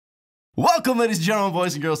Welcome, ladies and gentlemen,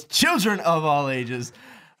 boys and girls, children of all ages.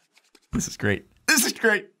 This is great. This is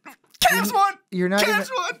great. Cavs won. Cavs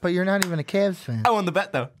won. But you're not even a Cavs fan. I won the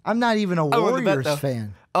bet, though. I'm not even a Warriors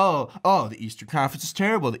fan. Oh, the Eastern Conference is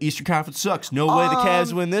terrible. The Eastern Conference sucks. No way the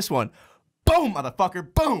Cavs win this one. Boom,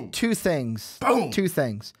 motherfucker. Boom. Two things. Boom. Two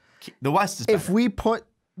things. The West is better. If we put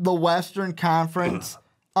the Western Conference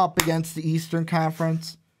up against the Eastern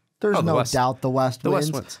Conference, there's no doubt the West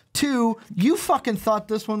wins. Two, you fucking thought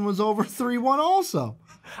this one was over 3-1 also.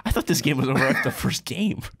 I thought this game was over after the first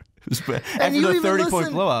game. After the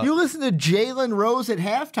 30-point blowout. You listen to Jalen Rose at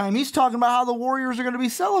halftime. He's talking about how the Warriors are going to be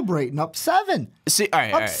celebrating. Up 7. See, all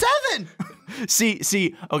right, up 7.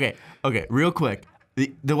 Okay, real quick.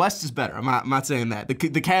 The West is better. I'm not saying that. The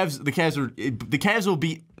Cavs will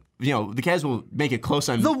beat. You know, the Cavs will make it close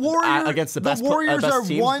on against the best teams. The Warriors are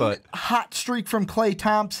teams, one hot streak from Klay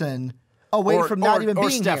Thompson away from not even being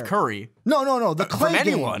here. Or Steph Curry. No. The Klay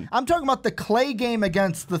game. I'm talking about the Klay game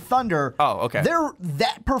against the Thunder. Oh, okay. They're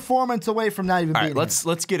that performance away from not even being here.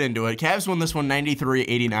 Let's get into it. Cavs won this one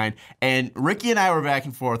 93-89, and Ricky and I were back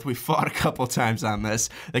and forth. We fought a couple times on this.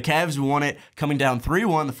 The Cavs won it coming down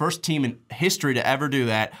 3-1, the first team in history to ever do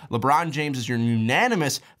that. LeBron James is your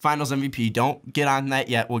unanimous Finals MVP. Don't get on that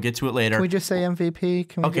yet. We'll get to it later. Can we just say MVP?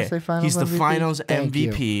 Can we just say Finals MVP? He's the Finals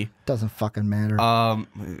MVP. Doesn't fucking matter.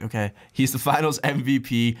 Okay. He's the Finals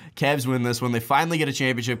MVP. Cavs win this one. They finally get a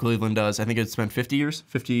championship. Cleveland does. I think it's been 50 years.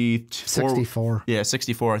 64. Yeah,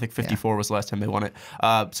 64. I think 54 was the last time they won it.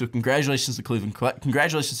 So congratulations to Cleveland.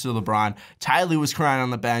 Congratulations to LeBron. Ty Lue was crying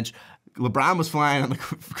on the bench. LeBron was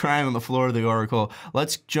crying on the floor of the Oracle.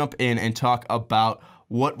 Let's jump in and talk about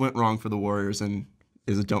what went wrong for the Warriors, and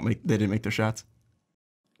they didn't make their shots.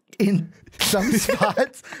 In some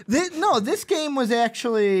spots. This game was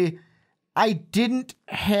actually... I didn't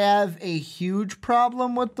have a huge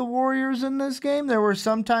problem with the Warriors in this game. There were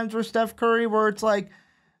some times where Steph Curry where it's like,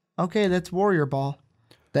 okay, that's Warrior ball.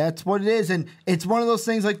 That's what it is. And it's one of those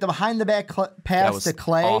things like the behind-the-back pass to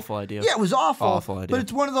Klay. Awful idea. Yeah, it was awful. Awful idea. But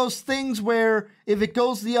it's one of those things where if it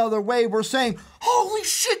goes the other way, we're saying, holy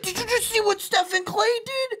shit, did you just see what Steph and Klay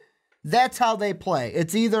did? That's how they play.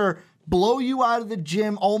 It's either blow you out of the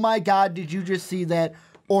gym, oh my God, did you just see that?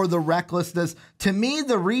 Or the recklessness. To me,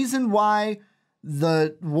 the reason why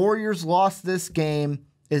the Warriors lost this game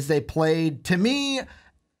is they played. To me,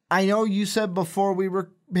 I know you said before we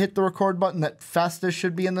hit the record button that Festus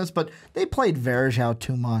should be in this, but they played Varejao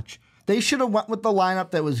too much. They should have went with the lineup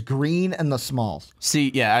that was Green and the Smalls.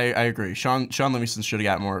 See, yeah, I agree. Sean Livingston should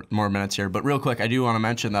have got more minutes here. But real quick, I do want to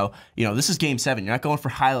mention though, this is Game 7. You're not going for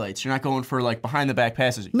highlights. You're not going for like behind the back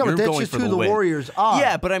passes. No, You're but that's going just for who the win. Warriors are.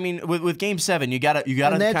 Yeah, but I mean, with Game 7, you gotta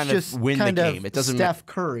kind of win the game. It doesn't Steph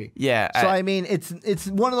Curry. Yeah. So I mean, it's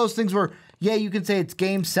one of those things where you can say it's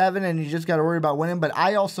Game 7 and you just got to worry about winning. But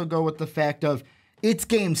I also go with the fact of it's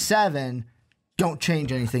Game 7. Don't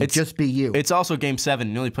change anything. Just be you. It's also Game 7.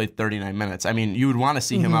 And he only played 39 minutes. I mean, you would want to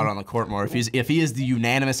see him out on the court more. If he is the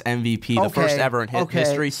unanimous MVP, the first ever in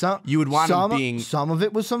history, you would want him being. Some of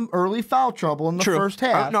it was some early foul trouble in the first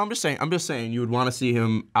half. No, I'm just saying. You would want to see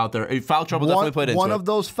him out there. Foul trouble definitely played into it. One of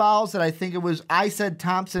those fouls that I think it was. I said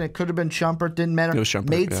Thompson. It could have been Shumpert. Didn't matter. It was Shumpert.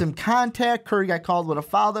 Made some contact. Curry got called with a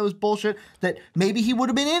foul that was bullshit. That maybe he would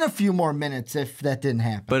have been in a few more minutes if that didn't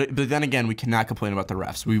happen. But then again, we cannot complain about the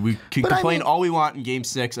refs. We can complain all we want in Game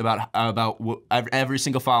 6 about every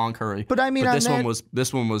single foul on Curry. But I mean, this one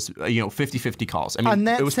was 50-50 calls. I mean,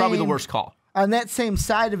 it was probably the worst call. On that same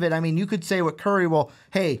side of it, I mean, you could say with Curry, well,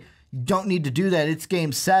 hey, you don't need to do that. It's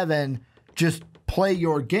Game 7. Just play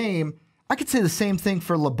your game. I could say the same thing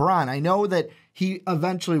for LeBron. I know that he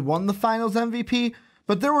eventually won the Finals MVP,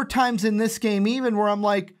 but there were times in this game even where I'm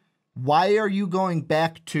like, why are you going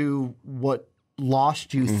back to what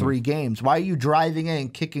lost you 3 games? Why are you driving in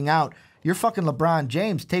and kicking out? You're fucking LeBron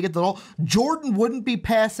James. Take it to the hole. Jordan wouldn't be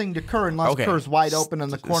passing to Kerr unless Kerr's wide open in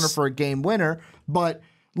the corner for a game winner. But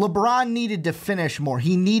LeBron needed to finish more.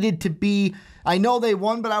 He needed to be. I know they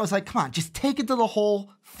won, but I was like, come on, just take it to the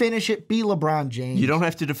hole. Finish it. Be LeBron James. You don't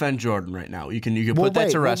have to defend Jordan right now. You can put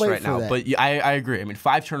that to rest right now. But I agree. I mean,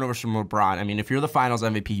 5 turnovers from LeBron. I mean, if you're the Finals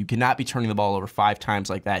MVP, you cannot be turning the ball over 5 times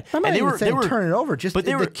like that. I'm not even saying turn it over. Just the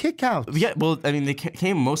kickouts. Yeah. Well, I mean, they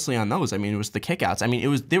came mostly on those. I mean, it was the kickouts. I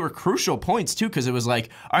mean, they were crucial points too because it was like,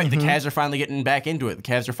 all right, the Cavs are finally getting back into it. The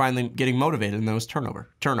Cavs are finally getting motivated, and then it was turnover.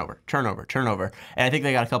 And I think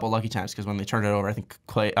they got a couple lucky times because when they turned it over, I think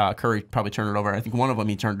Curry probably turned it over. I think one of them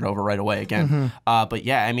he turned it over right away again. But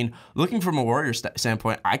yeah, I mean, looking from a Warriors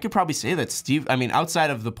standpoint, I could probably say that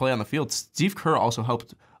outside of the play on the field, Steve Kerr also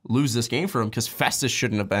helped lose this game for him because Festus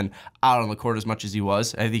shouldn't have been out on the court as much as he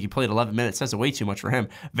was. I think he played 11 minutes. That's way too much for him.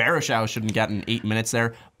 Varejao shouldn't have gotten 8 minutes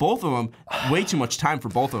there. Both of them, way too much time for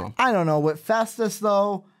both of them. I don't know. With Festus,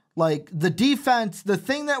 though, like the defense, the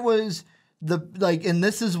thing that was and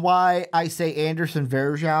this is why I say Anderson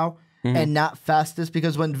Varejao and not Festus,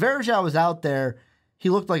 because when Varejao was out there, he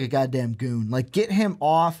looked like a goddamn goon. Like, get him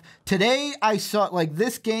off. Today, I saw, like,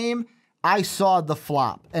 this game, I saw the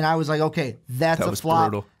flop. And I was like, okay, that's a flop.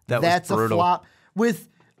 Brutal. That's a flop. With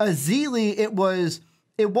Ezeli, it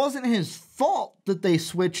wasn't his fault that they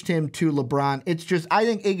switched him to LeBron. It's just, I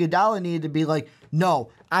think Iguodala needed to be like, no,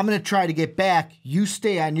 I'm going to try to get back. You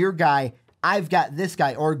stay on your guy. I've got this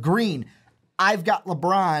guy. Or Green, I've got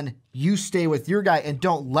LeBron. You stay with your guy and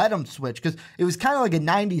don't let him switch. Because it was kind of like a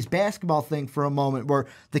 90s basketball thing for a moment where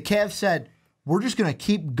the Cavs said, we're just going to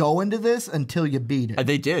keep going to this until you beat it.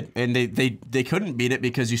 They did, and they couldn't beat it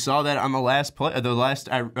because you saw that on the last play, the last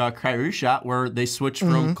Kyrie shot where they switched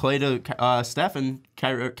from Clay to Steph, and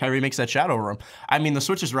Kyrie makes that shot over him. I mean, the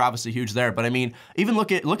switches were obviously huge there, but I mean, even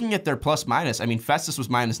looking at their plus minus. I mean, Festus was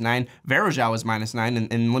 -9, Varejao was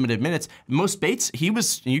 -9 in limited minutes. Most Bates, you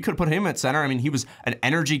could have put him at center. I mean, he was an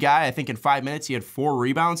energy guy. I think in 5 minutes he had 4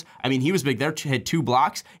 rebounds. I mean, he was big there. He had 2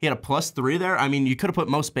 blocks. He had a +3 there. I mean, you could have put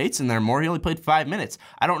Most Bates in there more. He only played 5 minutes.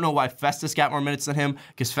 I don't know why Festus got more minutes than him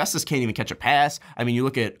because Festus can't even catch a pass. I mean, you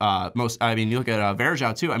look at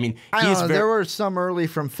Varejao too. I mean, there were some early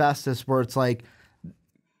from Festus where it's like,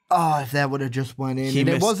 oh, if that would have just went in.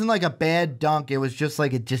 It wasn't like a bad dunk. It was just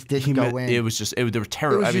like it just didn't go in. It was just, they were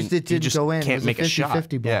terrible. It didn't go in. Can't make a shot.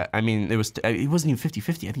 50-50 ball. Yeah, I mean, it wasn't even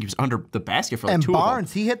 50-50. I think he was under the basket for like and 2 Barnes,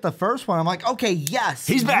 of them. he hit the first one. I'm like, okay, yes.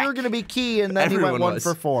 He's back. You're going to be key. And then he went 1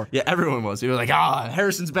 for 4. Yeah, everyone was. He was like,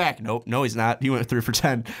 Harrison's back. Nope, no, he's not. He went 3 for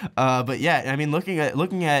 10. But yeah, I mean, looking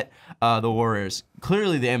at the Warriors,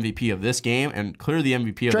 clearly the MVP of this game and clearly the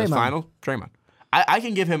MVP of this final, Draymond. I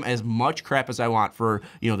can give him as much crap as I want for,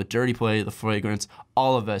 the dirty play, the flagrants,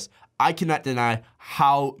 all of this. I cannot deny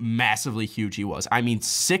how massively huge he was. I mean,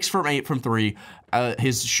 6 from 8 from 3.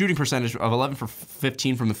 His shooting percentage of 11 for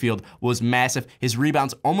 15 from the field was massive. His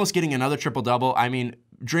rebounds almost getting another triple-double. I mean,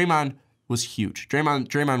 Draymond was huge.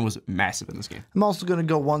 Draymond was massive in this game. I'm also going to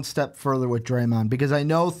go one step further with Draymond because I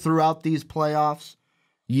know throughout these playoffs,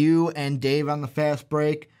 you and Dave on the fast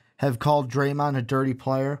break have called Draymond a dirty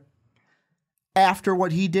player. After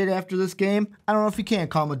what he did after this game, I don't know if you can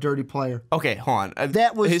call him a dirty player. Okay, hold on.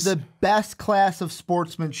 That was the best class of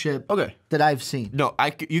sportsmanship that I've seen. No,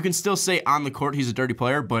 you can still say on the court he's a dirty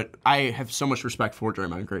player, but I have so much respect for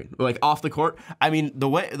Draymond Green. Like off the court, I mean the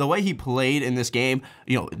way he played in this game,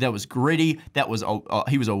 that was gritty. That was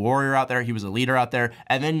he was a warrior out there. He was a leader out there,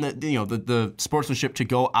 and then the sportsmanship to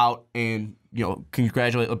go out and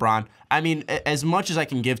congratulate LeBron. I mean, as much as I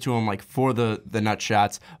can give to him, like for the nut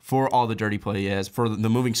shots, for all the dirty play he has, for the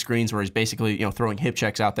moving screens where he's basically throwing hip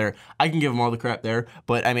checks out there, I can give him all the crap there.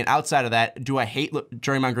 But I mean, outside of that, do I hate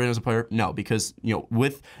Draymond Green as a player? No, because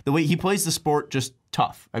with the way he plays the sport, just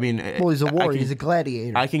tough. I mean, he's a warrior. He's a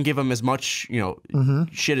gladiator. I can give him as much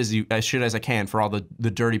shit as I can for all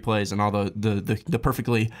the dirty plays and all the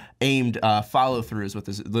perfectly aimed follow throughs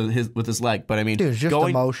with his leg. But I mean, dude, it's just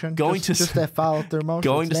emotion. Just that follow through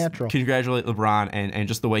motion. It's natural. Congratulate LeBron and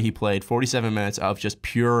just the way he played. 47 minutes of just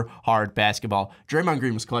pure hard basketball. Draymond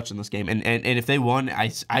Green was clutch in this game, and if they won,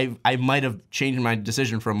 I might have changed my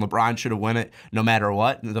decision from LeBron should have won it no matter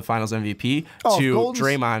what, the Finals MVP, to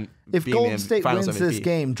Draymond. If Golden State wins this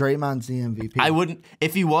game, Draymond's the MVP. I wouldn't.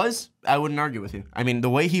 If he was, I wouldn't argue with you. I mean, the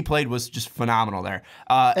way he played was just phenomenal there.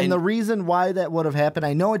 And the reason why that would have happened,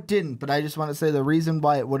 I know it didn't, but I just want to say the reason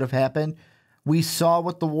why it would have happened, we saw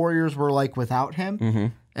what the Warriors were like without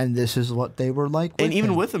him. And this is what they were like with And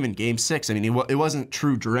even him. with him in Game 6, I mean, it wasn't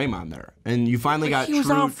true Draymond there. And you finally got he was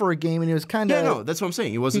out for a game, and he was kind of... Yeah, no, that's what I'm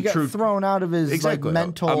saying. He wasn't got true... thrown out of his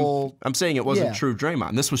mental... I'm saying it wasn't true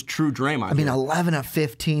Draymond. This was true Draymond. I mean, 11 of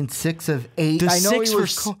 15, 6 of 8. The I know 6 he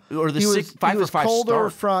was... or the 5 for 5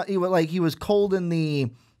 start. He was cold in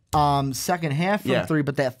the... second half from 3,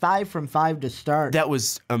 but that 5 from 5 to start. That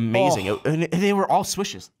was amazing. And they were all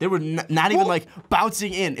swishes. They were not even like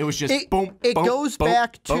bouncing in. It was just boom, It boom, goes boom,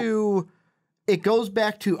 back boom. to... It goes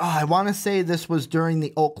back to, I want to say this was during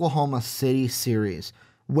the Oklahoma City series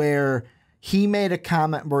where he made a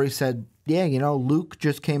comment where he said, yeah, Luke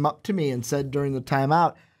just came up to me and said during the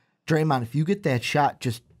timeout, Draymond, if you get that shot,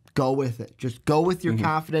 just go with it. Just go with your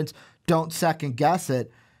confidence. Don't second guess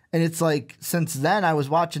it. And it's like, since then I was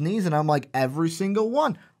watching these and I'm like, every single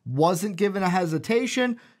one wasn't given a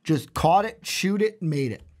hesitation, just caught it, shoot it,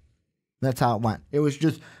 made it. That's how it went. It was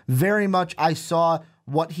just very much, I saw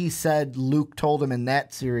what he said Luke told him in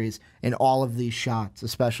that series in all of these shots,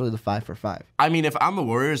 especially the 5 for 5. I mean, if I'm the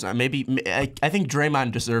Warriors, I think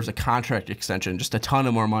Draymond deserves a contract extension, just a ton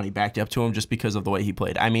of more money backed up to him just because of the way he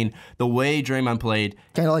played. I mean, the way Draymond played,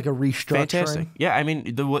 kind of like a restructuring. Fantastic. Yeah, I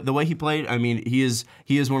mean, the way he played, I mean, he is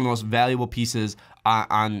one of the most valuable pieces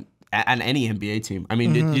on any NBA team. I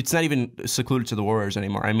mean, it's not even secluded to the Warriors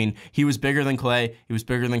anymore. I mean, he was bigger than Clay. He was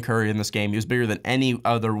bigger than Curry in this game. He was bigger than any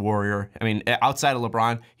other Warrior. I mean, outside of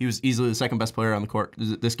LeBron, he was easily the second best player on the court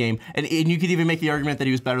this game. And you could even make the argument that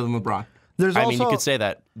he was better than LeBron. You could say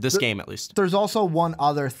that this game at least. There's also one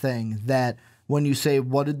other thing that when you say,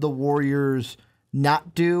 what did the Warriors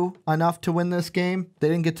not do enough to win this game? They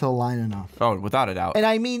didn't get to the line enough. Oh, without a doubt. And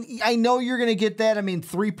I mean, I know you're going to get that. I mean,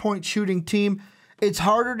 3-point shooting team. It's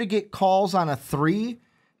harder to get calls on a 3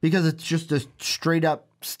 because it's just a straight up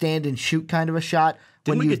stand and shoot kind of a shot.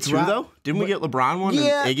 Didn't we get 2 though? Didn't we get LeBron one?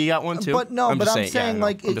 Yeah, and Iggy got one too. But I'm saying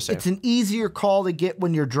like it's an easier call to get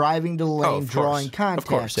when you're driving to the lane, drawing contact. Of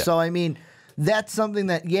course, yeah. So I mean, that's something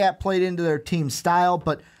that played into their team style,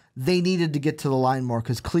 but they needed to get to the line more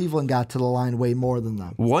because Cleveland got to the line way more than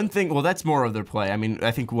them. One thing, well, that's more of their play. I mean,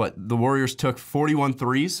 I think the Warriors took 41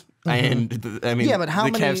 threes. And but how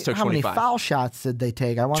many foul shots did they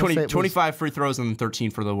take? I want to say 25 free throws and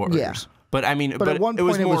 13 for the Warriors. Yeah. But I mean, but at one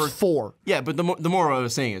point it was 4. Yeah, but the more I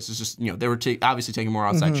was saying is, it's just they were obviously taking more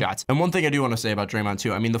outside shots. And one thing I do want to say about Draymond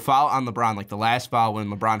too, I mean, the foul on LeBron, like the last foul when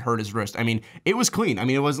LeBron hurt his wrist, I mean, it was clean. I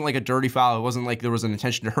mean, it wasn't like a dirty foul. It wasn't like there was an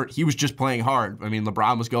intention to hurt. He was just playing hard. I mean,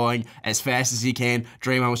 LeBron was going as fast as he can.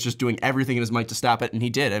 Draymond was just doing everything in his might to stop it, and he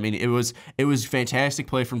did. I mean, it was fantastic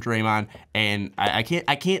play from Draymond, and I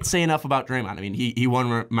can't say enough about Draymond. I mean, he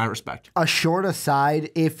won my respect. A short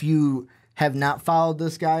aside, if you have not followed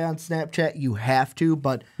this guy on Snapchat, you have to.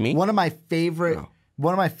 But one of my favorite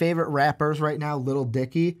rappers right now, Lil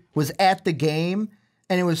Dicky, was at the game,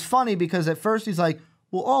 and it was funny because at first he's like,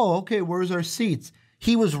 "Well, okay, where's our seats?"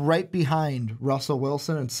 He was right behind Russell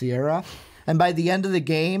Wilson and Sierra, and by the end of the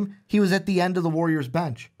game, he was at the end of the Warriors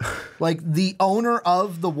bench. Like the owner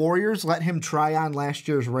of the Warriors let him try on last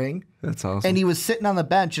year's ring. That's awesome. And he was sitting on the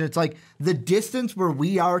bench, and it's like the distance where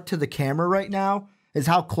we are to the camera right now is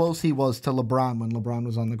how close he was to LeBron when LeBron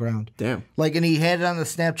was on the ground. Damn. Like, and he had it on the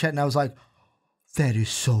Snapchat, and I was like, that is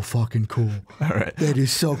so fucking cool. All right. That is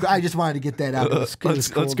so cool. I just wanted to get that out. Let's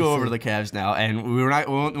go over to the Cavs now, and we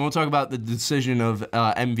won't talk about the decision of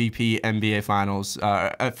MVP, NBA Finals,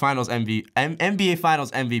 NBA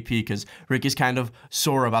Finals MVP, because Rick is kind of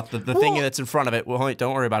sore about the thing that's in front of it. Well,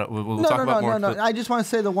 don't worry about it. We'll talk about more. No. I just want to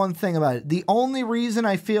say the one thing about it. The only reason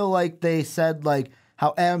I feel like they said like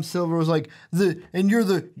how Adam Silver was like you're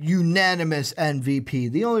the unanimous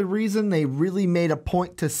MVP. The only reason they really made a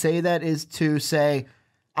point to say that is to say,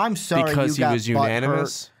 I'm sorry because you got he was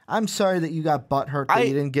unanimous. Hurt. I'm sorry that you got butthurt that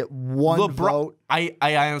you didn't get one vote. I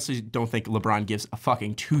honestly don't think LeBron gives a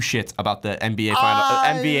fucking 2 shits about the NBA final,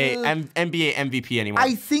 NBA MVP anymore.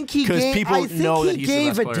 I think he gave. People know that he's the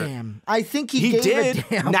best player. Damn. I think he gave a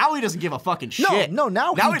damn. Now he doesn't give a fucking shit. No,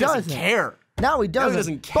 now he doesn't care. Now he doesn't. Now he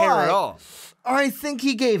doesn't care at all. I think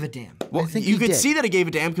he gave a damn. Well, you could see that he gave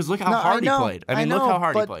a damn because look how hard he played. I mean, look how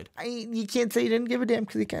hard he played. You can't say he didn't give a damn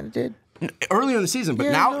because he kind of did. Earlier in the season,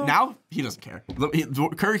 but now he doesn't care.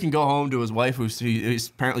 Curry can go home to his wife, who's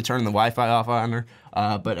apparently turning the Wi-Fi off on her.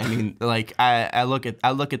 But I mean, like I look at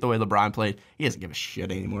the way LeBron played. He doesn't give a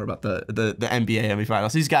shit anymore about the NBA MVP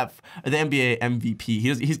Finals. He's got the NBA MVP.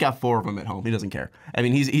 He's got 4 of them at home. He doesn't care. I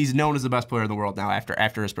mean, he's known as the best player in the world now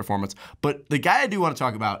after his performance. But the guy I do want to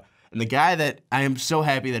talk about, and the guy that I am so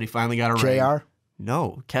happy that he finally got a ring. JR?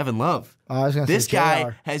 No, Kevin Love. I was gonna this say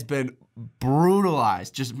guy has been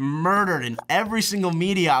brutalized, just murdered in every single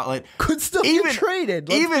media outlet. Could still get traded.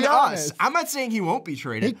 Even us. I'm not saying he won't be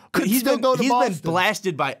traded. He's been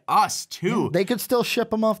blasted by us too. They could still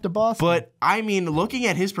ship him off to Boston. But I mean, looking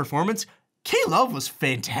at his performance, K-Love was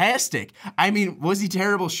fantastic. I mean, was he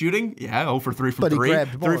terrible shooting? Yeah, 0 for 3 from 3,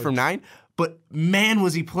 3 from 9. But man,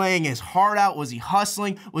 was he playing his heart out? Was he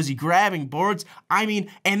hustling? Was he grabbing boards? I mean,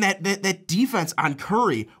 and that defense on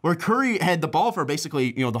Curry, where Curry had the ball for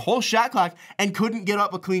basically the whole shot clock and couldn't get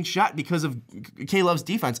up a clean shot because of K-Love's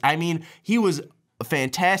defense. I mean, he was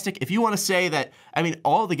fantastic. If you want to say that, I mean,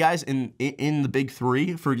 all the guys in the big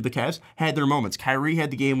 3 for the Cavs had their moments. Kyrie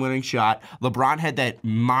had the game-winning shot. LeBron had that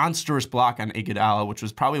monstrous block on Iguodala, which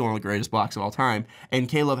was probably one of the greatest blocks of all time. And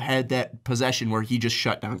K-Love had that possession where he just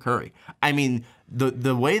shut down Curry. I mean,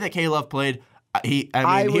 the way that K-Love played, he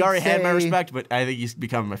already had my respect, but I think he's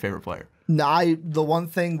become my favorite player. No, the one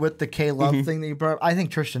thing with the K-Love thing that you brought up, I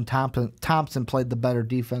think Tristan Thompson played the better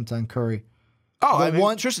defense on Curry.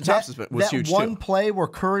 Tristan Thompson was huge too. That one play where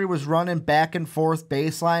Curry was running back and forth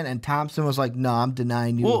baseline, and Thompson was like, "No, I'm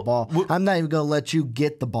denying you the ball. I'm not even going to let you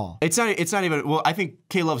get the ball." It's not even. Well, I think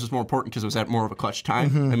K-Love's was more important because it was at more of a clutch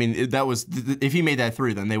time. I mean, that was if he made that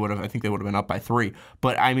 3, then I think they would have been up by 3.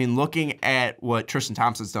 But I mean, looking at what Tristan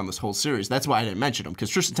Thompson's done this whole series, that's why I didn't mention him, because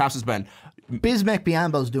Tristan Thompson's been. Bismack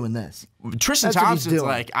Biyombo's doing this. Tristan Thompson's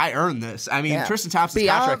like, I earned this. I mean, Tristan Thompson's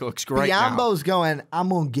contract looks great now. Biyombo's going, I'm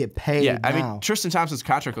going to get paid now. I mean, Tristan Thompson's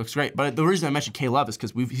contract looks great, but the reason I mentioned K-Love is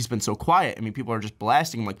because he's been so quiet. I mean, people are just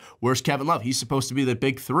blasting him like, where's Kevin Love? He's supposed to be the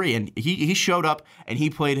big 3, and he showed up, and he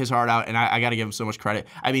played his heart out, and I got to give him so much credit.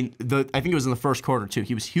 I mean, I think it was in the first quarter, too.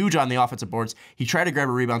 He was huge on the offensive boards. He tried to grab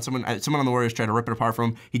a rebound. Someone on the Warriors tried to rip it apart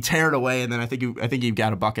from him. He tear it away, and then I think he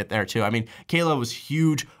got a bucket there, too. I mean, K-Love was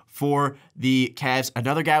huge for the Cavs.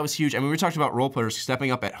 Another guy was huge. I mean, we talked about role players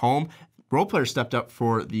stepping up at home. Role players stepped up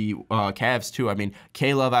for the Cavs, too. I mean,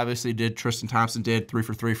 K-Love obviously did. Tristan Thompson did 3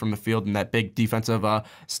 for 3 from the field and that big defensive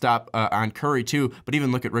stop on Curry, too. But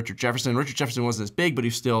even look at Richard Jefferson. Richard Jefferson wasn't as big, but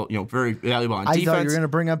he's still very valuable on defense. I thought you were going to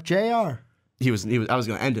bring up JR. I was going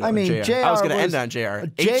to end it on JR. I was going to end on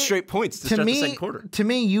JR. 8 straight points to start the second quarter. To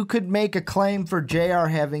me, you could make a claim for JR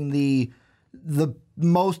having the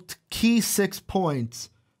most key 6 points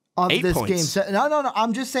of 8 this points. game. No.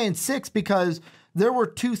 I'm just saying 6 because there were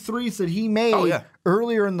 2 threes that he made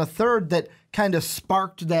earlier in the third that kind of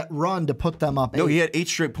sparked that run to put them up 8. No, he had 8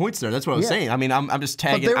 straight points there. That's what I was saying. I mean, I'm just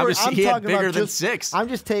tagging. He had bigger than 6. I'm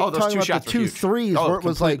just talking about the 2 threes where it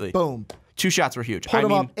was completely. like, boom. 2 shots were huge. Put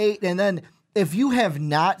him up 8. And then if you have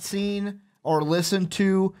not seen or listened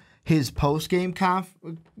to his post-game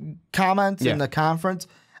comments in the conference,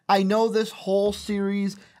 I know this whole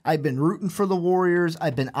series I've been rooting for the Warriors.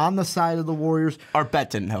 I've been on the side of the Warriors. Our bet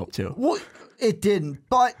didn't help, too. Well, it didn't.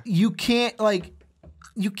 But you can't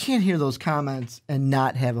hear those comments and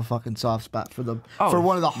not have a fucking soft spot for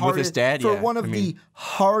one of the hardest with his dad, the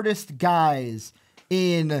hardest guys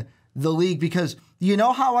in the league. Because you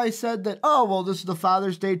know how I said that, this is the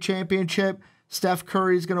Father's Day championship. Steph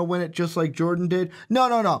Curry's going to win it just like Jordan did.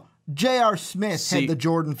 No. J.R. Smith had the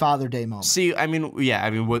Jordan Father Day moment.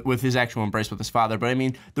 With his actual embrace with his father. But I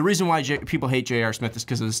mean, the reason why people hate J.R. Smith is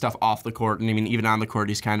because of the stuff off the court. And I mean, even on the court,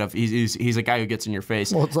 he's a guy who gets in your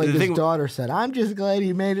face. Well, it's like his daughter said, I'm just glad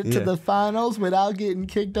he made it to the finals without getting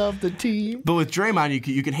kicked off the team. But with Draymond,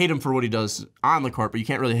 you can hate him for what he does on the court, but you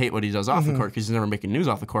can't really hate what he does off the court because he's never making news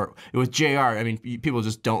off the court. With J.R., I mean, people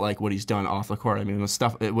just don't like what he's done off the court. I mean,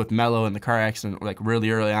 with Melo and the car accident, like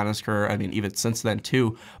really early on in his career, I mean, even since then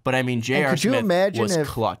too. But I mean, J.R. Smith was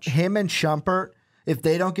clutch. Him and Shumpert, if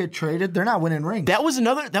they don't get traded, they're not winning rings.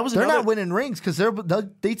 They're not winning rings because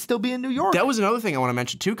they'd still be in New York. That was another thing I want to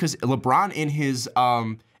mention too, because LeBron in his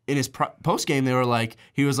post game,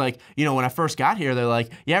 he was like, when I first got here, they're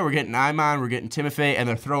like, yeah, we're getting Iman, we're getting Timofey, and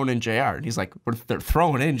they're throwing in JR. And he's like, they're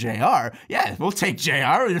throwing in JR? Yeah, we'll take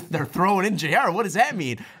JR. They're throwing in JR. What does that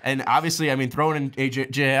mean? And obviously, I mean, throwing in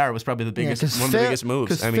JR was probably one of the biggest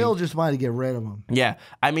moves. Because Phil just wanted to get rid of him. Yeah,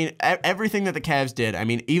 I mean, everything that the Cavs did. I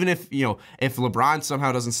mean, even if LeBron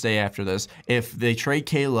somehow doesn't stay after this, if they trade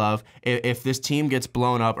K-Love, if this team gets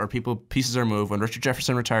blown up or pieces are moved, when Richard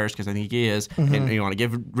Jefferson retires, because I think he is, and you want to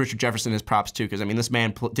give Richard Jefferson his props too, because I mean, this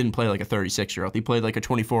man didn't play like a 36-year-old. He played like a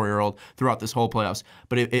 24-year-old throughout this whole playoffs.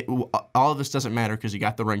 But all of this doesn't matter because he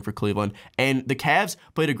got the ring for Cleveland. And the Cavs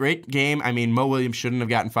played a great game. I mean, Mo Williams shouldn't have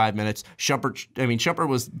gotten 5 minutes. Shumpert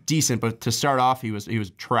was decent, but to start off, he was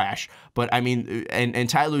trash. But I mean, and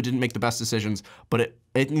Ty Lue didn't make the best decisions. But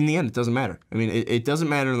in the end, it doesn't matter. I mean, it doesn't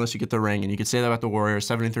matter unless you get the ring. And you could say that about the Warriors.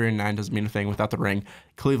 73-9 doesn't mean a thing without the ring.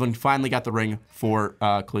 Cleveland finally got the ring for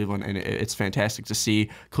Cleveland, and it's fantastic to see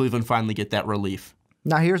Cleveland finally get that relief.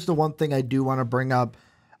 Now, here's the one thing I do want to bring up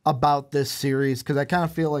about this series, because I kind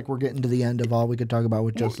of feel like we're getting to the end of all we could talk about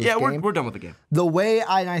with just this game. Yeah, we're done with the game. The way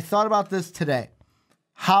I thought about this today,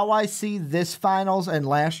 how I see this finals and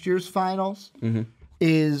last year's finals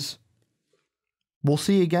is we'll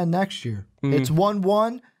see again next year. It's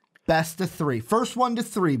 1-1, best of 3. First 1 to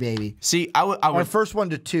 3, baby. See, I would or first 1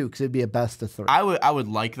 to 2, because it'd be a best of 3. I would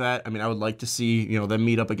like that. I mean, I would like to see them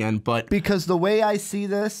meet up again, but because the way I see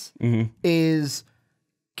this is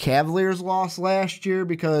Cavaliers lost last year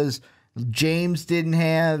because James didn't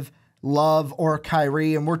have Love or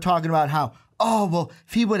Kyrie, and we're talking about how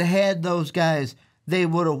if he would have had those guys, they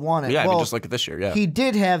would have won it. Yeah, I mean, just like this year. Yeah, he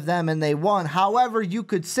did have them, and they won. However, you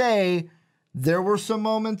could say there were some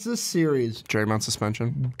moments this series. Draymond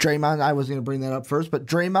suspension. I was going to bring that up first, but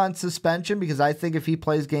Draymond suspension, because I think if he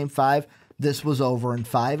plays Game 5, this was over in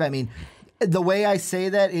 5. I mean, the way I say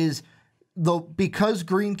that is because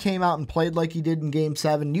Green came out and played like he did in Game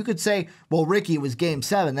 7, you could say, well, Ricky, it was Game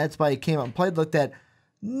 7. That's why he came out and played like that.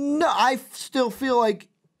 No, I still feel like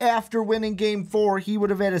after winning Game 4, he would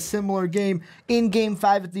have had a similar game in Game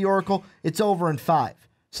 5 at the Oracle. It's over in 5.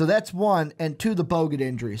 So that's 1, and 2, the Bogut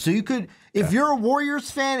injury. So you could, if you're a Warriors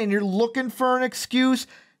fan and you're looking for an excuse,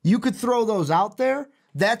 you could throw those out there.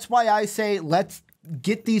 That's why I say let's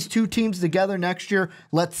get these two teams together next year.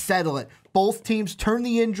 Let's settle it. Both teams turn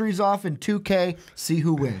the injuries off in 2K, see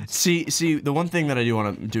who wins. See, the one thing that I do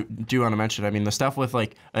want to mention, I mean, the stuff with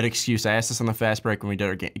like an excuse. I asked this on the fast break when we did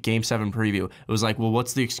our Game 7 preview. It was like, well,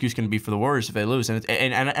 what's the excuse going to be for the Warriors if they lose? And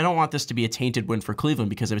I don't want this to be a tainted win for Cleveland,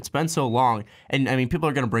 because if it's been so long, and I mean, people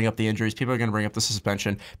are going to bring up the injuries, people are going to bring up the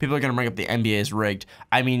suspension, people are going to bring up the NBA is rigged.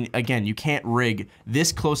 I mean, again, you can't rig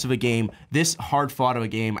this close of a game, this hard fought of a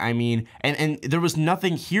game. I mean, and there was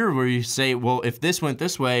nothing here where you say, well, if this went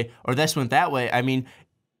this way or this went that way. I mean,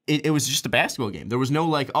 it was just a basketball game. There was no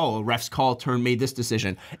like, oh, a ref's call made this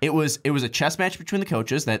decision. It was a chess match between the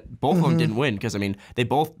coaches that both of them didn't win, because I mean, they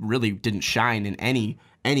both really didn't shine in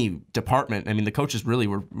any department. I mean, the coaches really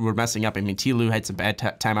were messing up. I mean, T. Lue had some bad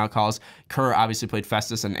timeout calls. Kerr obviously played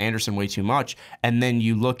Festus and Anderson way too much. And then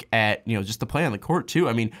you look at, just the play on the court too.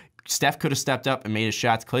 I mean, Steph could have stepped up and made his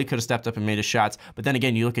shots. Clay could have stepped up and made his shots. But then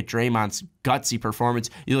again, you look at Draymond's gutsy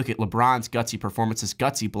performance. You look at LeBron's gutsy performance, his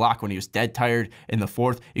gutsy block when he was dead tired in the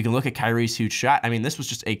fourth. You can look at Kyrie's huge shot. I mean, this was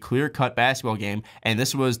just a clear-cut basketball game, and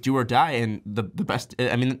this was do or die. And the best,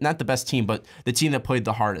 I mean, not the best team, but the team that played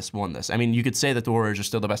the hardest won this. I mean, you could say that the Warriors are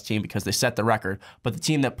still the best team because they set the record, but the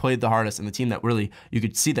team that played the hardest and the team that really, you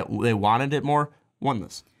could see that they wanted it more, won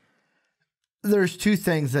this. There's two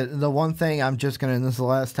things. The one thing I'm just going to, and this is the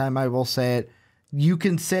last time I will say it, you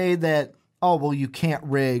can say that, oh, well, you can't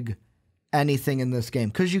rig anything in this game,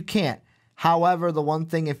 because you can't. However, the one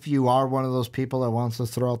thing, if you are one of those people that wants to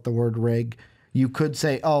throw out the word rig, you could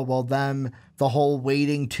say, oh, well, the whole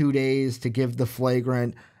waiting 2 days to give the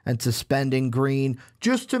flagrant and suspending Green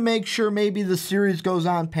just to make sure maybe the series goes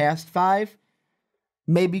on past 5.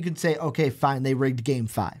 Maybe you could say, okay, fine, they rigged Game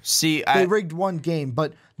 5. They rigged one game,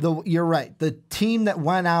 but you're right. The team that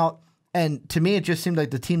went out, and to me it just seemed like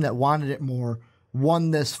the team that wanted it more won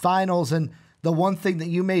this finals. And the one thing that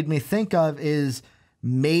you made me think of is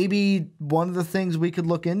maybe one of the things we could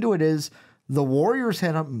look into it is the Warriors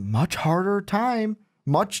had a much harder time,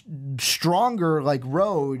 much stronger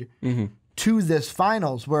road to this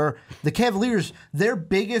finals, where the Cavaliers, their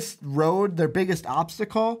biggest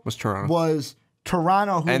obstacle was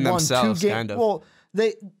Toronto, who and won themselves, 2 games. kind of. Well,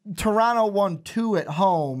 Toronto won 2 at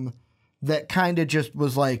home. That kind of just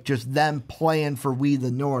was just them playing for we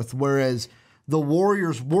the North, whereas the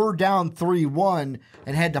Warriors were down 3-1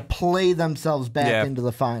 and had to play themselves back into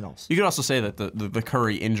the finals. You could also say that the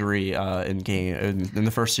Curry injury in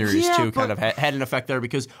the first series too kind of had an effect there,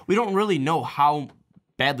 because we don't really know how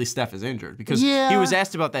badly Steph is injured, because he was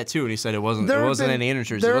asked about that too, and he said it wasn't any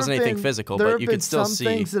injuries, it wasn't anything physical, but you could still see.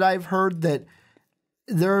 There have been some things that I've heard that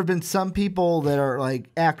there have been some people that are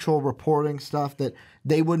actual reporting stuff that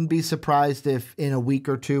they wouldn't be surprised if in a week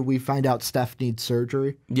or 2 we find out Steph needs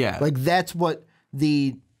surgery. Yeah. That's what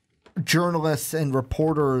the journalists and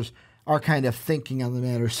reporters are kind of thinking on the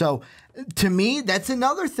matter. So to me, that's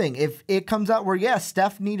another thing. If it comes out where,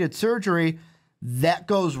 Steph needed surgery, that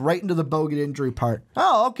goes right into the Bogut injury part.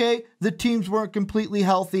 Oh, okay. The teams weren't completely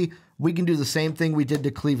healthy. We can do the same thing we did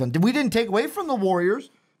to Cleveland. We didn't take away from the Warriors,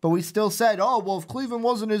 but we still said, oh, well, if Cleveland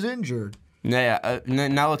wasn't as injured. Yeah.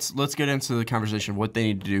 Now let's get into the conversation of what they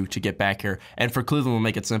need to do to get back here. And for Cleveland, we'll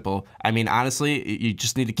make it simple. I mean, honestly, you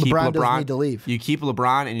just need to keep LeBron. Doesn't need to leave. You keep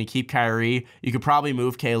LeBron and you keep Kyrie. You could probably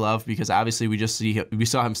move K-Love, because obviously we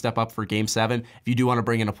saw him step up for Game 7. If you do want to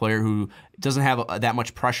bring in a player who doesn't have that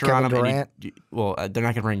much pressure Kevin on him, Durant. They're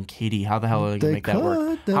not going to bring KD. How the hell are they going to make that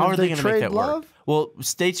work? How are they going to make that work? Well,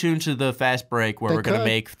 stay tuned to the fast break where we're going to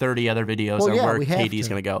make 30 other videos on where KD's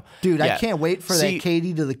going to go. Dude, I can't wait for that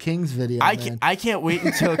KD to the Kings video. I can't wait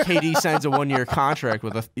until KD signs a 1-year contract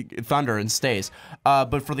with the Thunder and stays.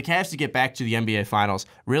 But for the Cavs to get back to the NBA Finals,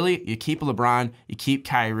 really, you keep LeBron, you keep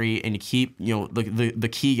Kyrie, and you keep the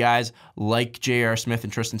key guys like J.R. Smith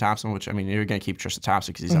and Tristan Thompson, which, I mean, you're going to keep Tristan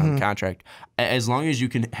Thompson because he's on contract. As long as you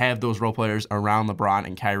can have those role players around LeBron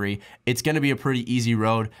and Kyrie, it's going to be a pretty easy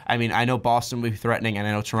road. I mean, I know Boston would be threatening, and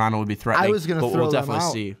I know Toronto would be threatening. I was going to throw them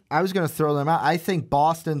out. I was going to throw them out. I think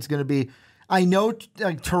Boston's going to be. I know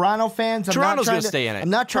Toronto fans. Toronto's going to stay in it. I'm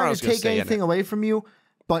not trying to take anything away from you,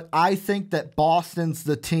 but I think that Boston's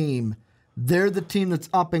the team they're the team that's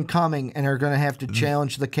up and coming and are going to have to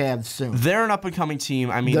challenge the Cavs soon. They're an up-and-coming team.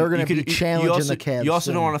 I mean, they're going to be challenging the Cavs. You also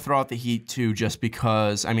soon. don't want to throw out the Heat, too, just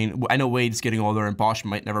because, I mean, I know Wade's getting older and Bosch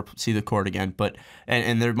might never see the court again, but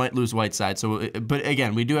and they might lose Whiteside. So, but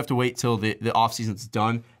again, we do have to wait till the offseason's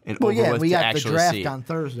done and over with we to got actually the draft see. on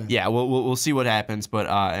Thursday. Yeah, we'll see what happens,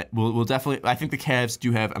 but we'll definitely. I think the Cavs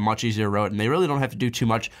do have a much easier road, and they really don't have to do too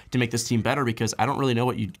much to make this team better because I don't really know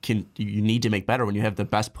what you need to make better when you have the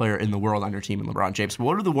best player in the world on your team in LeBron James. But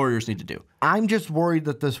what do the Warriors need to do? I'm just worried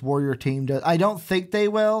that this Warrior team does. I don't think they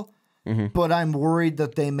will, but I'm worried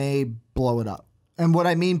that they may blow it up. And what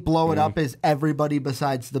I mean blow it up is everybody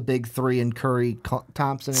besides the big three and Curry,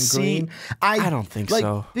 Thompson, and Green. I don't think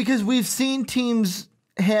so. Because we've seen teams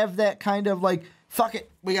have that kind of like, fuck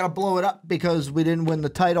it, we got to blow it up because we didn't win the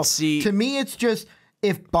title. To me, it's just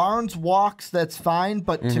if Barnes walks, that's fine.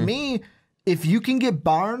 But to me, if you can get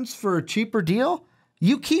Barnes for a cheaper deal,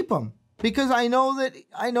 you keep him. Because I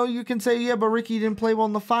know you can say, yeah, but Ricky didn't play well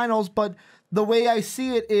in the finals. But the way I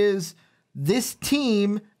see it is this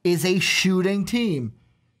team is a shooting team.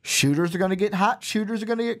 Shooters are going to get hot. Shooters are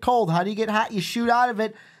going to get cold. How do you get hot? You shoot out of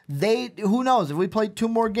it. Who knows? If we play 2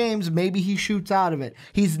 more games, maybe he shoots out of it.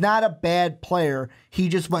 He's not a bad player. He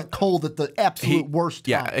just went cold at the absolute worst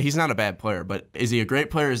time. Yeah, he's not a bad player, but is he a great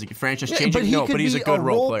player? Is he franchise changing? No, but he's a good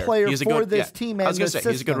role player. He's a good this team. I was going to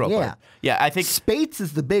say he's a good role player. Yeah, I think Spates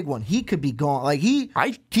is the big one. He could be going like he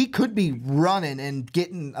could be running and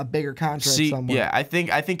getting a bigger contract somewhere. Yeah, I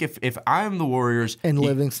think if I'm the Warriors and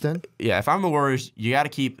Livingston. Yeah, if I'm the Warriors, you got to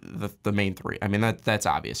keep the main 3. I mean that's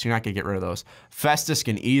obvious. You're not going to get rid of those. Festus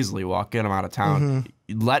can easily get him out of town.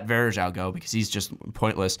 Let Varejao go because he's just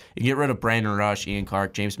pointless. You get rid of Brandon Rush, Ian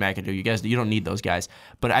Clark, James McAdoo. You don't need those guys.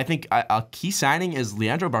 But I think a key signing is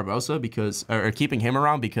Leandro Barbosa or keeping him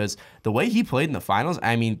around because the way he played in the finals,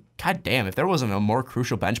 I mean, god damn, if there wasn't a more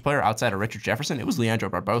crucial bench player outside of Richard Jefferson, it was Leandro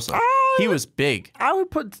Barbosa. He was big. I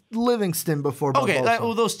would put Livingston before Barbosa. Okay,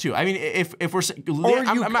 well, those two. I mean, if we're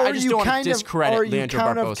I just don't want to discredit Leandro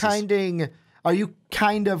Barbosa. Are you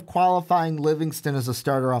kind of qualifying Livingston as a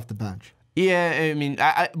starter off the bench? Yeah, I mean,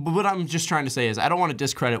 but what I'm just trying to say is I don't want to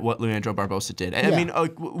discredit what Leandro Barbosa did. I mean,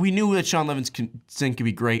 we knew that Sean Livingston could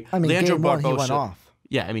be great. I mean, Leandro game Barbosa, 1, he went off.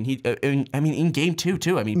 Yeah, I mean, in game 2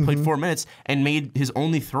 too. I mean, played 4 minutes and made his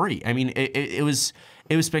only 3. I mean, it was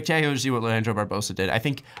spectacular to see what Leandro Barbosa did. I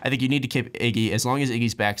think you need to keep Iggy. As long as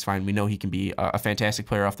Iggy's back's fine, we know he can be a fantastic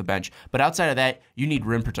player off the bench. But outside of that, you need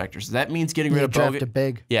rim protectors. That means getting rid of Bogut.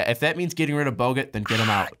 Big. Yeah, if that means getting rid of Bogut, then get him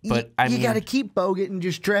out. But you got to keep Bogut and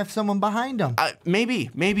just draft someone behind him. Maybe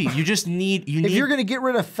you just need. If you're going to get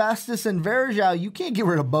rid of Festus and Varejao, you can't get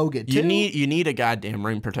rid of Bogut too. You need a goddamn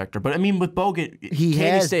rim protector. But I mean, with Bogut, he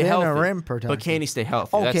has stay been healthy, a rim protector. But can he stay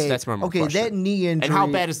healthy? That's my question. That knee injury. And how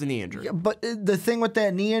bad is the knee injury? But the thing with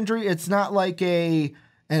that knee injury, it's not like and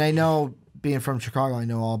I know being from Chicago, I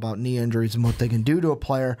know all about knee injuries and what they can do to a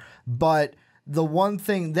player, but the one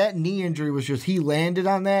thing, that knee injury was just he landed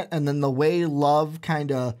on that, and then the way Love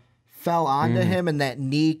kind of fell onto him and that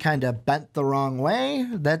knee kind of bent the wrong way,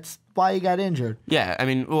 that's why he got injured. Yeah, I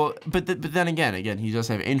mean, well, but then again, he does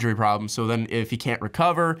have injury problems. So then, if he can't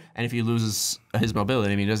recover and if he loses his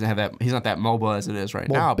mobility, I mean, he doesn't have that. He's not that mobile as it is right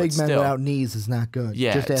now. Big men without knees is not good.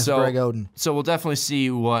 Yeah, just ask Greg Oden. So we'll definitely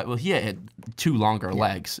see what. Well, he had 2 longer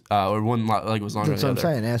legs, or one leg was longer. That's what I'm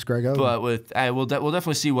saying. Ask Greg Oden. But we'll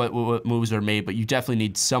definitely see what moves are made. But you definitely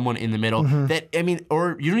need someone in the middle that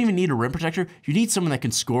or you don't even need a rim protector. You need someone that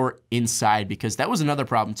can score inside because that was another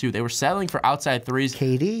problem too. They were settling for outside threes.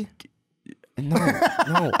 KD.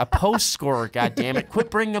 No, a post scorer. God damn it!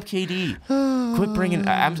 Quit bringing up KD. Quit bringing.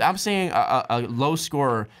 I'm saying a low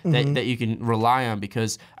scorer that you can rely on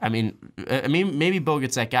because I mean maybe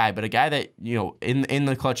Bogut's that guy, but a guy that in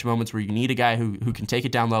the clutch moments where you need a guy who can take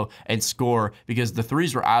it down low and score because the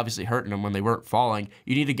threes were obviously hurting him when they weren't falling.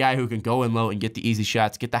 You need a guy who can go in low and get the easy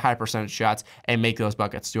shots, get the high percentage shots, and make those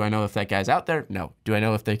buckets. Do I know if that guy's out there? No. Do I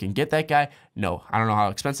know if they can get that guy? No. I don't know how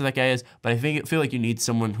expensive that guy is, but I feel like you need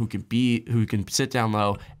someone who can sit down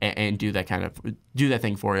low and do that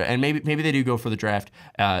thing for you. And maybe they do go for the draft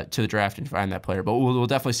to the draft and find that player. But we'll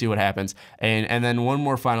definitely see what happens. And then one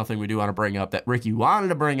more final thing we do want to bring up that Ricky wanted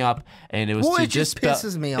to bring up, and it was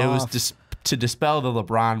pisses me off. It was to dispel the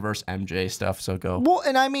LeBron versus MJ stuff. So go. Well,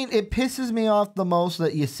 and I mean, it pisses me off the most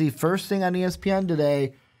that you see first thing on ESPN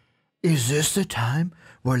today. Is this the time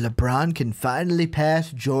where LeBron can finally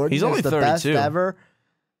pass Jordan He's only as the 32. best ever?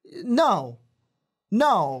 No,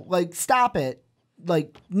 like stop it.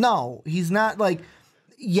 Like no, he's not. Like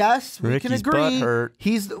yes, we can agree. Butt hurt.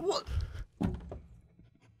 He's.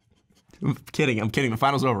 I'm kidding. The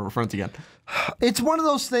final's over. We're friends again. It's one of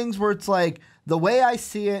those things where it's like the way I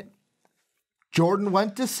see it. Jordan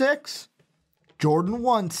went to 6. Jordan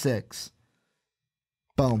won 6.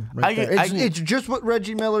 Boom. Right there. It's just what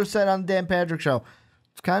Reggie Miller said on the Dan Patrick Show.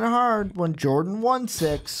 It's kind of hard when Jordan won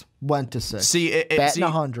 6, went to 6. Batting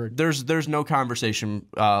 100. There's no conversation.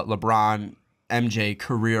 LeBron, MJ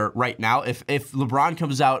career right now. If LeBron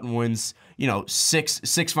comes out and wins,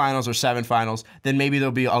 6 finals or 7 finals, then maybe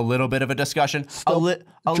there'll be a little bit of a discussion.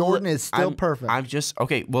 Jordan is still perfect. I'm just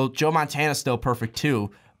okay. Well, Joe Montana's still perfect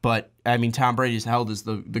too, but I mean, Tom Brady's held as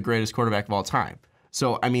the greatest quarterback of all time.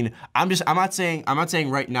 So I mean, I'm not saying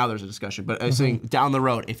right now there's a discussion, but I'm saying down the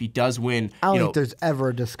road if he does win, I don't think there's ever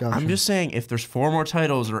a discussion. I'm just saying if there's 4 more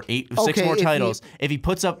titles or 6 more titles, if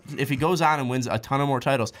he goes on and wins a ton of more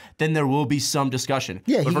titles, then there will be some discussion.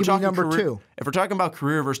 Yeah, he could be number 2. If we're talking about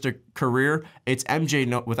career versus career, it's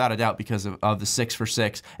MJ without a doubt because of the 6 for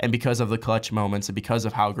 6 and because of the clutch moments and because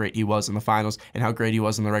of how great he was in the finals and how great he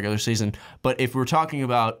was in the regular season. But if we're talking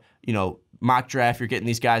about mock draft, you're getting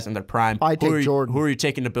these guys in their prime. I take Jordan. Who are you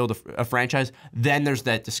taking to build a franchise? Then there's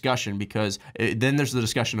that discussion because then there's the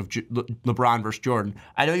discussion of LeBron versus Jordan.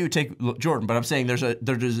 I know you would take Jordan, but I'm saying there's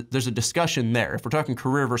a discussion there. If we're talking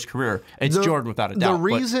career versus career, it's Jordan without a doubt.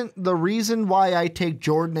 The reason why I take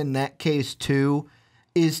Jordan in that case too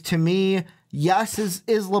is, to me, yes, is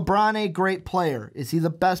LeBron a great player? Is he the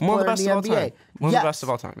best player in the NBA? One of the best of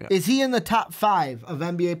all time. Yeah. Is he in the top 5 of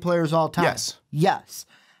NBA players all time? Yes.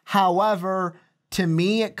 However, to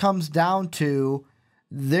me, it comes down to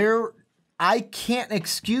I can't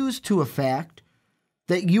excuse to a fact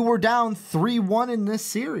that you were down 3-1 in this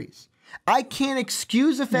series. I can't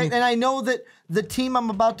excuse the fact, and I know that the team I'm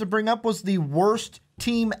about to bring up was the worst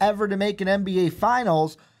team ever to make an NBA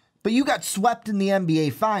Finals, but you got swept in the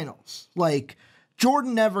NBA Finals. Like,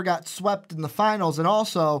 Jordan never got swept in the finals, and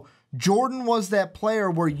also, Jordan was that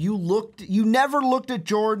player where you never looked at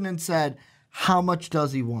Jordan and said, how much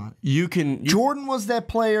does he want? Jordan was that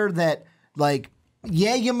player that,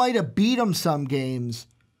 you might have beat him some games,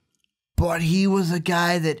 but he was a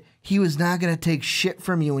guy that he was not going to take shit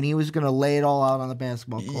from you, and he was going to lay it all out on the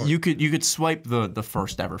basketball court. You could swipe the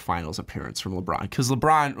first ever finals appearance from LeBron because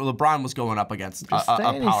LeBron was going up against a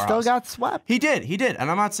powerhouse. He still got swept. He did,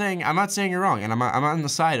 and I'm not saying you're wrong, and I'm on the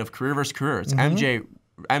side of career versus career. It's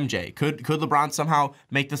MJ. Could LeBron somehow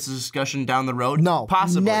make this a discussion down the road? No,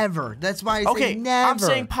 possibly. Never. That's why I say never. I'm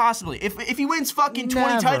saying possibly. If he wins fucking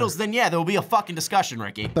 20 titles, then yeah, there will be a fucking discussion,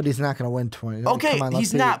 Ricky. But he's not going to win 20. Okay,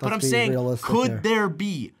 he's not. But I'm saying, could there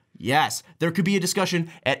be? Yes, there could be a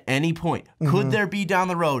discussion at any point. Could there be down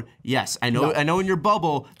the road? Yes, I know. No. I know in your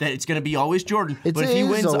bubble that it's going to be always Jordan. But if he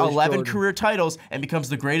wins 11 career titles and becomes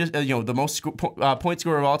the greatest, the most point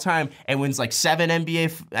scorer of all time, and wins 7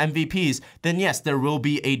 NBA MVPs, then yes, there will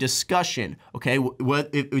be a discussion. Okay,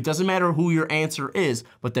 it doesn't matter who your answer is,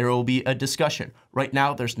 but there will be a discussion. Right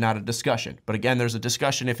now, there's not a discussion. But again, there's a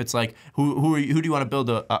discussion if it's who do you want to build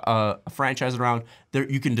a franchise around? There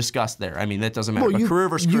you can discuss there. I mean, that doesn't matter. But career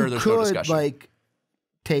versus career, there's no discussion.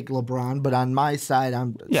 Take LeBron, but on my side,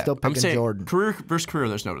 I'm still picking Jordan. Career versus career,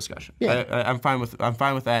 there's no discussion. Yeah. I'm fine with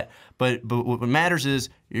that. But what matters is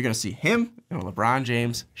you're going to see him and LeBron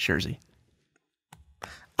James jersey.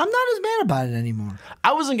 I'm not as mad about it anymore.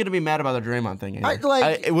 I wasn't going to be mad about the Draymond thing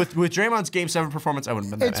either. With Draymond's Game 7 performance, I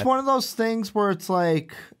wouldn't have been that mad. It's one of those things where it's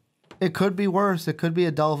it could be worse. It could be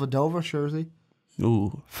a Dellavedova jersey.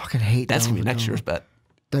 Ooh. Fucking hate That's going to be next year's bet.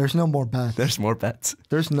 There's no more bets. There's more bets.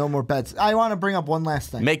 There's no more bets. I want to bring up one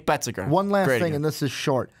last thing. Make bets again. One last thing, and this is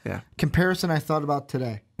short. Yeah. Comparison I thought about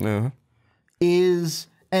today is,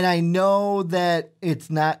 and I know that it's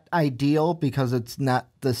not ideal because it's not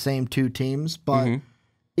the same two teams, but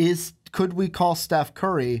could we call Steph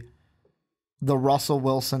Curry the Russell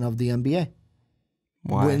Wilson of the NBA?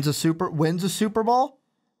 Why? Wins a Super Bowl,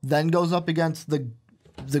 then goes up against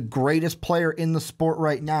the greatest player in the sport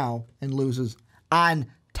right now and loses on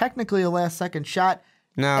technically a last-second shot.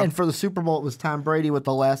 No. And for the Super Bowl, it was Tom Brady with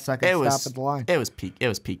the last-second stop at the line. It was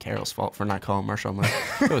Pete Carroll's fault for not calling Marshall Lynch.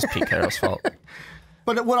 It was Pete Carroll's fault.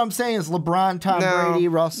 But what I'm saying is LeBron, Tom Brady,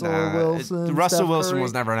 Russell Wilson. Russell Wilson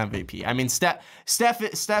was never an MVP. I mean, Steph's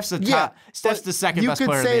the second best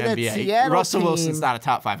player in the NBA. Russell Wilson's not a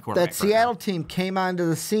top 5 quarterback. That Seattle team came onto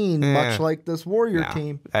the scene much like this Warrior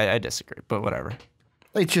team. I disagree, but whatever.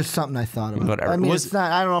 It's just something I thought about. Whatever. I mean, it's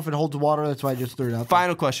not. I don't know if it holds water. That's why I just threw it out.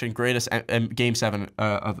 Final question: greatest Game 7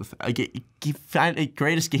 of the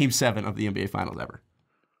greatest Game 7 of the NBA Finals ever.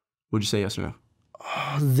 Would you say yes or no?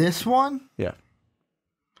 This one? Yeah.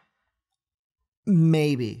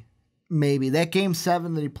 Maybe. maybe. That game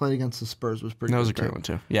 7 that he played against the Spurs was pretty good. That was a great one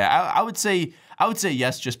too. Yeah, I would say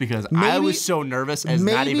yes, just because I was so nervous as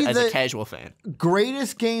not even as a casual fan.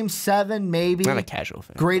 Greatest game 7, maybe. Not a casual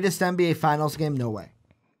fan. Greatest NBA Finals game, no way.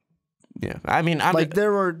 Yeah, I mean,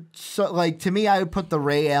 there were to me, I would put the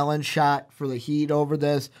Ray Allen shot for the Heat over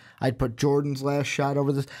this. I'd put Jordan's last shot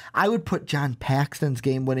over this. I would put John Paxton's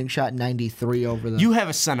game-winning shot in '93 over this. You have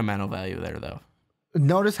a sentimental value there, though.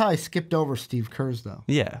 Notice how I skipped over Steve Kerr's, though.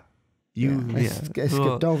 Yeah. I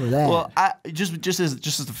skipped over that. Well, just as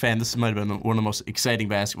a fan, this might have been one of the most exciting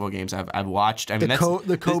basketball games I've watched. I mean,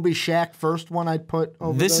 the Kobe Shaq first one I'd put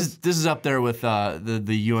over this is up there with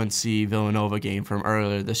the UNC Villanova game from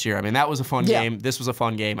earlier this year. I mean, that was a fun game. This was a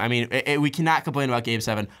fun game. I mean, we cannot complain about Game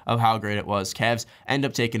 7 of how great it was. Cavs end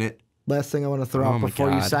up taking it. Last thing I want to throw out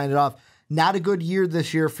before you sign it off. Not a good year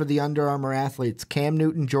this year for the Under Armour athletes. Cam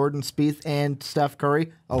Newton, Jordan Spieth, and Steph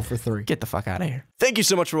Curry, 0 for 3. Get the fuck out of here. Thank you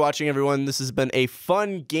so much for watching, everyone. This has been a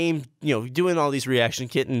fun game, doing all these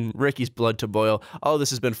reactions, getting Ricky's blood to boil. Oh, this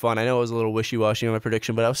has been fun. I know I was a little wishy-washy on my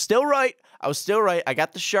prediction, but I was still right. I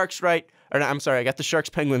got the Sharks right. I'm sorry, I got the Sharks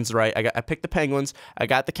Penguins right. I picked the Penguins. I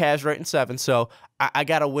got the Cavs right in 7, so I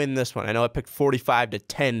got to win this one. I know I picked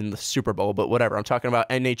 45-10 in the Super Bowl, but whatever. I'm talking about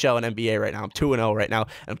NHL and NBA right now. I'm 2-0 right now.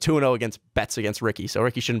 I'm 2-0 against bets against Ricky, so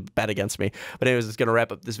Ricky shouldn't bet against me. But anyways, it's going to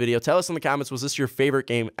wrap up this video. Tell us in the comments, was this your favorite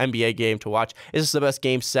NBA game to watch? Is this the best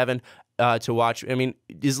Game 7? To watch? I mean,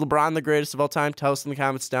 is LeBron the greatest of all time? Tell us in the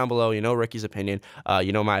comments down below. You know Ricky's opinion.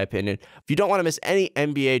 You know my opinion. If you don't want to miss any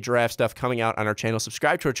NBA draft stuff coming out on our channel,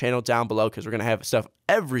 subscribe to our channel down below because we're going to have stuff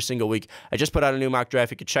every single week. I just put out a new mock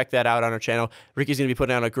draft. You can check that out on our channel. Ricky's going to be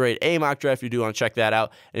putting out a grade A mock draft if you do want to check that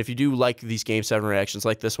out. And if you do like these Game 7 reactions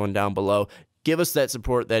like this one down below, give us that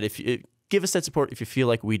support Give us that support if you feel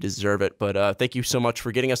like we deserve it. But thank you so much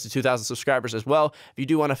for getting us to 2,000 subscribers as well. If you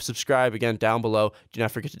do want to subscribe, again, down below, do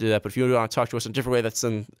not forget to do that. But if you want to talk to us in a different way, that's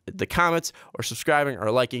in the comments or subscribing or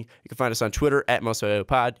liking. You can find us on Twitter at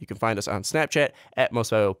MostValuablePod. You can find us on Snapchat at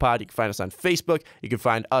MostValuablePod. You can find us on Facebook. You can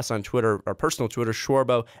find us on Twitter, our personal Twitter,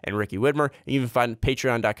 Schwarbo and Ricky Widmer. You can even find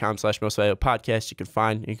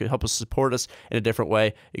patreon.com/MostValuablePodcast. You can help us support us in a different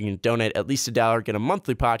way. You can donate at least $1, get a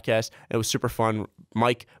monthly podcast. It was super fun.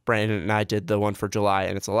 Mike, Brandon, and I did the one for July,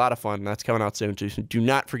 and it's a lot of fun. That's coming out soon too. So do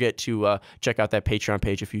not forget to check out that Patreon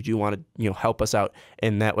page if you do want to help us out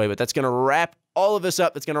in that way. But that's going to wrap all of this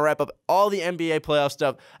up. That's going to wrap up all the NBA playoff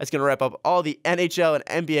stuff. That's going to wrap up all the NHL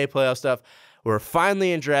and NBA playoff stuff. We're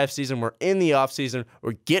finally in draft season. We're in the off season.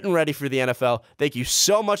 We're getting ready for the NFL. Thank you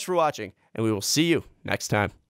so much for watching, and we will see you next time.